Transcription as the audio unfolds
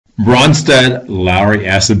Bronsted-Lowry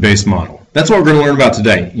acid-base model. That's what we're going to learn about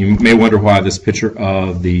today. You may wonder why this picture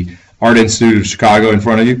of the Art Institute of Chicago in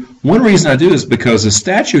front of you. One reason I do is because the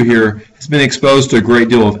statue here has been exposed to a great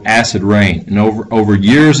deal of acid rain. And over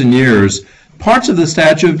years and years, parts of the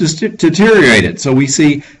statue have deteriorated. So we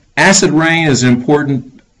see acid rain as an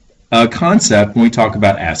important concept when we talk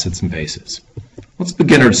about acids and bases. Let's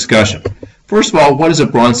begin our discussion. First of all, what is a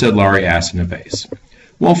Bronsted-Lowry acid and a base?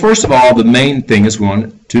 Well, first of all, the main thing is we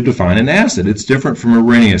want to define an acid. It's different from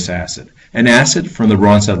Arrhenius acid. An acid from the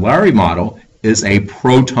Bronsted-Lowry model is a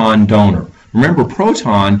proton donor. Remember,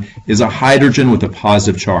 proton is a hydrogen with a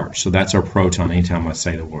positive charge. So that's our proton anytime I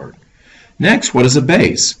say the word. Next, what is a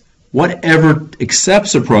base? Whatever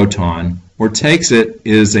accepts a proton or takes it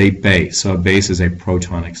is a base. So a base is a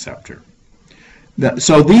proton acceptor.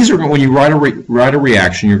 So these are, when you write a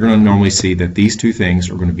reaction, you're going to normally see that these two things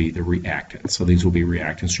are going to be the reactants. So these will be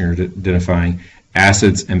reactants. You're identifying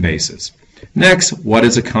acids and bases. Next, what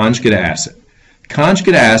is a conjugate acid?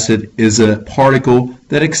 Conjugate acid is a particle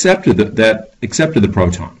that accepted the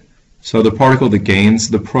proton. So the particle that gains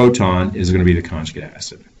the proton is going to be the conjugate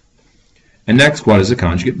acid. And next, what is a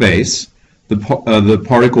conjugate base? The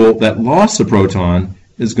particle that lost the proton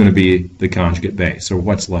is going to be the conjugate base, or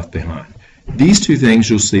what's left behind. These two things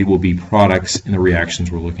you'll see will be products in the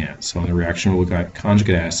reactions we're looking at. So in the reaction we'll look at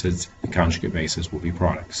conjugate acids and conjugate bases will be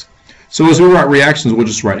products. So as we write reactions, we'll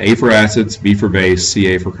just write A for acids, B for base,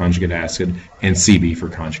 Ca for conjugate acid, and Cb for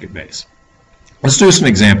conjugate base. Let's do some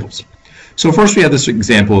examples. So first we have this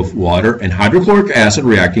example of water and hydrochloric acid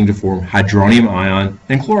reacting to form hydronium ion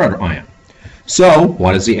and chloride ion. So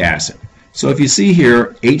what is the acid? So if you see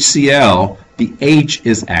here HCl, the H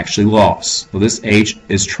is actually lost. So this H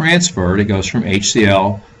is transferred. It goes from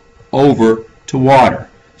HCl over to water.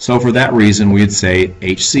 So for that reason, we'd say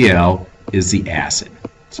HCl is the acid.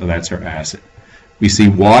 So that's our acid. We see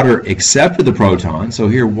water accepted the proton. So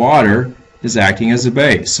here water is acting as a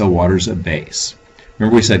base. So water is a base.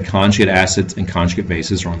 Remember we said conjugate acids and conjugate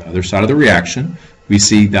bases are on the other side of the reaction. We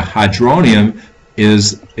see the hydronium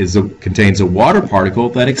contains a water particle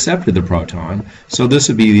that accepted the proton. So this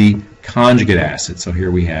would be the conjugate acid. So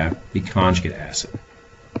here we have the conjugate acid.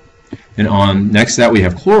 And on next to that we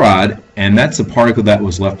have chloride, and that's the particle that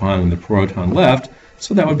was left behind when the proton left.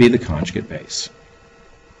 So that would be the conjugate base.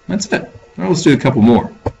 That's it. Now let's do a couple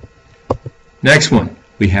more. Next one,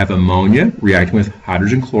 we have ammonia reacting with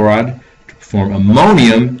hydrogen chloride to form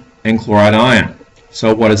ammonium and chloride ion.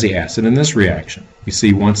 So what is the acid in this reaction? We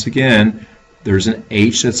see once again there's an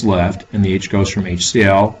H that's left, and the H goes from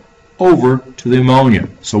HCl over to the ammonia.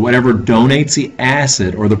 So whatever donates the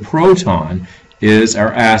acid or the proton is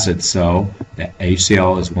our acid. So that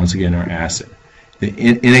HCl is once again our acid. The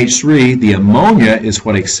NH3, the ammonia, is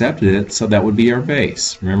what accepted it, so that would be our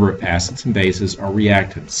base. Remember, acids and bases are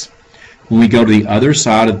reactants. When we go to the other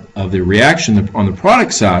side of the reaction, on the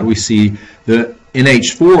product side, we see the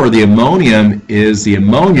NH4, the ammonium, is the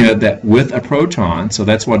ammonia that with a proton, so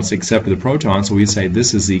that's what's accepted the proton, so we say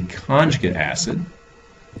this is the conjugate acid.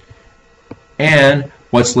 And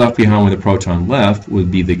what's left behind when the proton left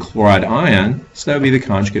would be the chloride ion, so that would be the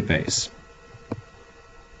conjugate base.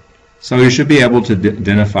 So you should be able to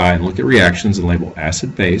identify and look at reactions and label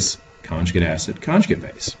acid-base, conjugate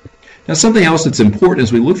base. Now something else that's important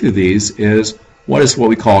as we look through these is what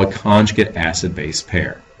we call a conjugate acid-base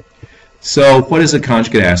pair. So what is a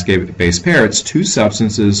conjugate acid-base pair? It's two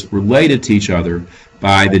substances related to each other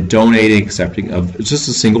by the donating accepting of just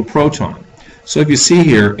a single proton. So if you see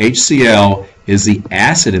here, HCl is the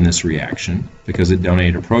acid in this reaction because it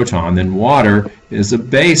donated a proton. Then water is a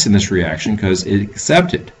base in this reaction because it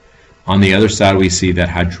accepted. On the other side, we see that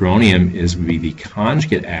hydronium would be the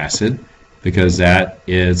conjugate acid because that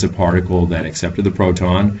is a particle that accepted the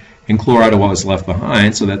proton, and chloride was left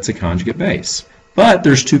behind, so that's a conjugate base. But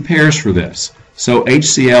there's two pairs for this. So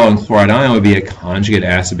HCl and chloride ion would be a conjugate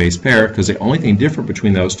acid-base pair because the only thing different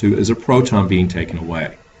between those two is a proton being taken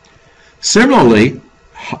away. Similarly,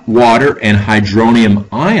 water and hydronium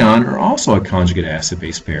ion are also a conjugate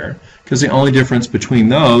acid-base pair because the only difference between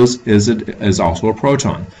those is also a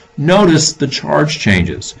proton. Notice the charge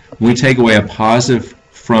changes. When we take away a positive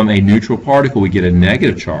from a neutral particle, we get a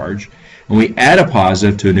negative charge. When we add a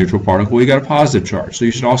positive to a neutral particle, we got a positive charge. So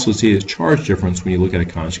you should also see a charge difference when you look at a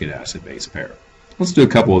conjugate acid-base pair. Let's do a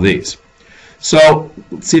couple of these. So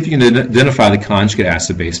let's see if you can identify the conjugate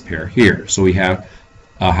acid-base pair here. So we have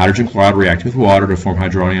hydrogen chloride reacting with water to form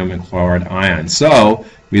hydronium and chloride ion. So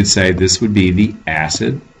we'd say this would be the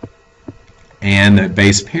acid, and the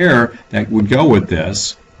base pair that would go with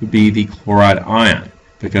this would be the chloride ion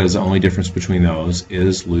because the only difference between those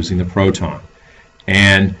is losing the proton.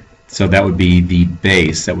 And So that would be the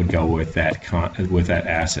base that would go with that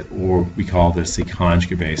acid, or we call this the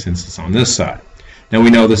conjugate base since it's on this side. Now we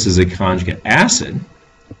know this is a conjugate acid,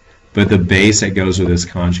 but the base that goes with this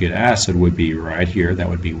conjugate acid would be right here. That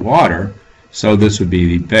would be water. So this would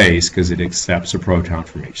be the base because it accepts a proton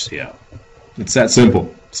from HCl. It's that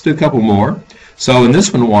simple. Let's do a couple more. So in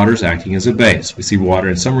this one, water is acting as a base. We see water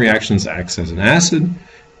in some reactions acts as an acid,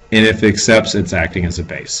 and if it accepts, it's acting as a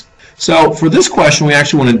base. So for this question, we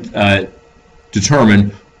actually want to determine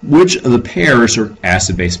which of the pairs are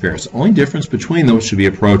acid-base pairs. The only difference between those should be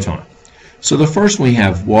a proton. So the first one, we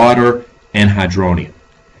have water and hydronium.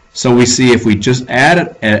 So we see if we just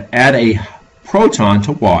add a proton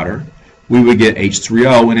to water, we would get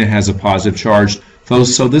H3O, and it has a positive charge.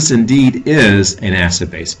 So this indeed is an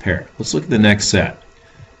acid-base pair. Let's look at the next set.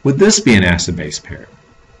 Would this be an acid-base pair?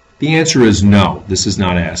 The answer is no. This is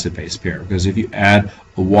not an acid-base pair, because if you add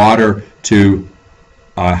a water to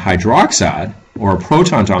hydroxide, or a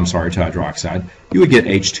proton to hydroxide, you would get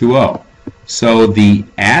H2O. So the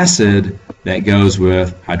acid that goes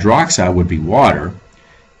with hydroxide would be water,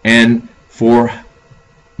 and for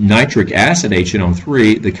nitric acid,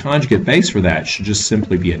 HNO3, the conjugate base for that should just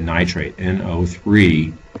simply be a nitrate,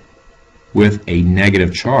 NO3, with a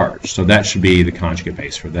negative charge. So that should be the conjugate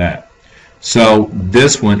base for that. So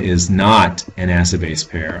this one is not an acid-base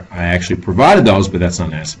pair. I actually provided those, but that's not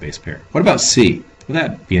an acid-base pair. What about C? Would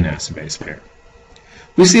that be an acid-base pair?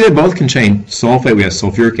 We see they both contain sulfate. We have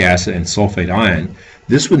sulfuric acid and sulfate ion.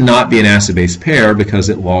 This would not be an acid-base pair because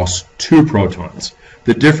it lost 2 protons.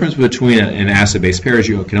 The difference between an acid-base pair is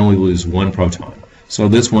you can only lose 1 proton. So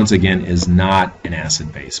this, once again, is not an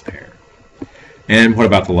acid-base pair. And what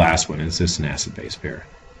about the last one? Is this an acid-base pair?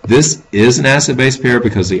 This is an acid-base pair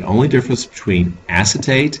because the only difference between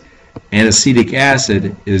acetate and acetic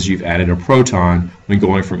acid is you've added a proton when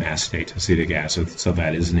going from acetate to acetic acid. So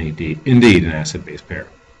that is indeed an acid-base pair.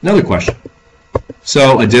 Another question.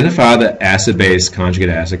 So identify the acid-base,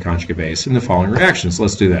 conjugate base in the following reactions.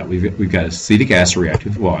 Let's do that. We've got acetic acid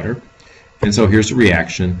reacting with water. And so here's the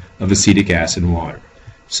reaction of acetic acid and water.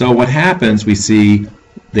 So what happens, we see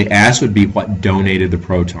the acid would be what donated the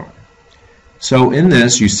proton. So in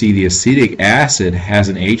this, you see the acetic acid has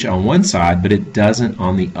an H on one side, but it doesn't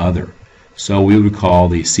on the other. So we would call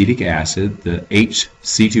the acetic acid, the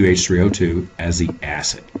C2H3O2, as the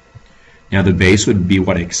acid. Now the base would be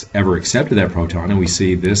whatever accepted that proton, and we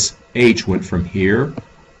see this H went from here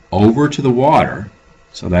over to the water.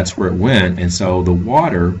 So that's where it went, and so the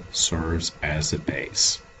water serves as the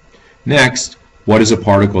base. Next, what is a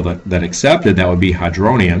particle that accepted? That would be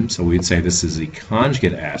hydronium. So we'd say this is the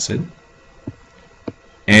conjugate acid.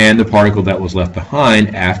 And the particle that was left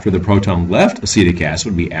behind after the proton left acetic acid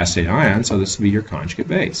would be acetate ion, so this would be your conjugate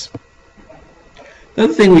base. The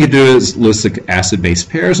other thing we could do is list the acid-base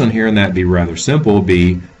pairs on here, and that would be rather simple. It would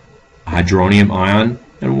be hydronium ion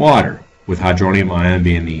and water, with hydronium ion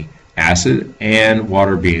being the acid and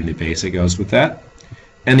water being the base that goes with that.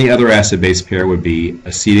 And the other acid-base pair would be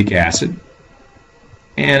acetic acid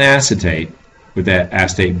and acetate, with that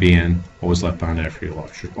acetate being what was left behind after you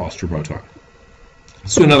lost your proton.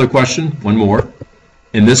 So another question, one more.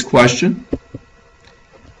 In this question,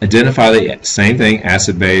 identify the same thing,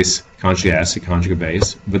 acid-base, conjugate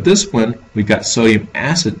base. But this one, we've got sodium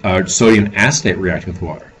acetate reacting with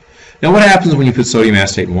water. Now what happens when you put sodium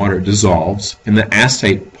acetate in water? It dissolves, and the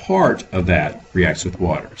acetate part of that reacts with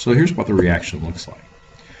water. So here's what the reaction looks like.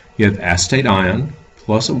 You have acetate ion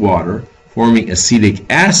plus a water forming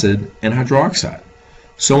acetic acid and hydroxide.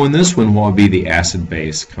 So in this one, what will be the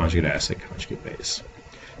acid-base, conjugate base?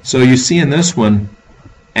 So you see in this one,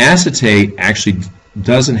 acetate actually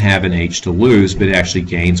doesn't have an H to lose, but it actually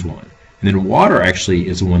gains one. And then water actually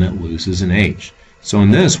is the one that loses an H. So in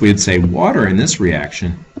this, we'd say water in this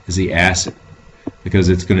reaction is the acid, because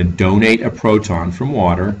it's going to donate a proton from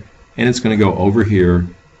water, and it's going to go over here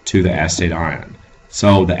to the acetate ion.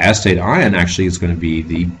 So the acetate ion actually is going to be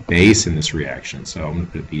the base in this reaction. So I'm going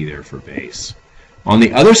to put B there for base. On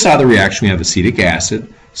the other side of the reaction, we have acetic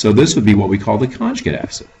acid. So this would be what we call the conjugate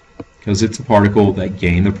acid, because it's a particle that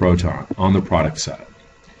gained the proton on the product side.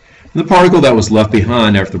 And the particle that was left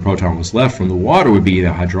behind after the proton was left from the water would be the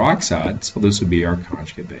hydroxide. So this would be our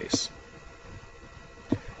conjugate base.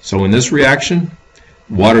 So in this reaction,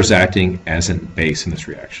 water is acting as a base in this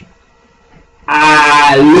reaction.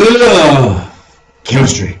 I love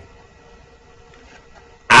chemistry.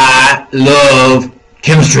 I love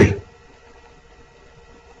chemistry.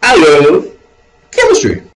 I love chemistry.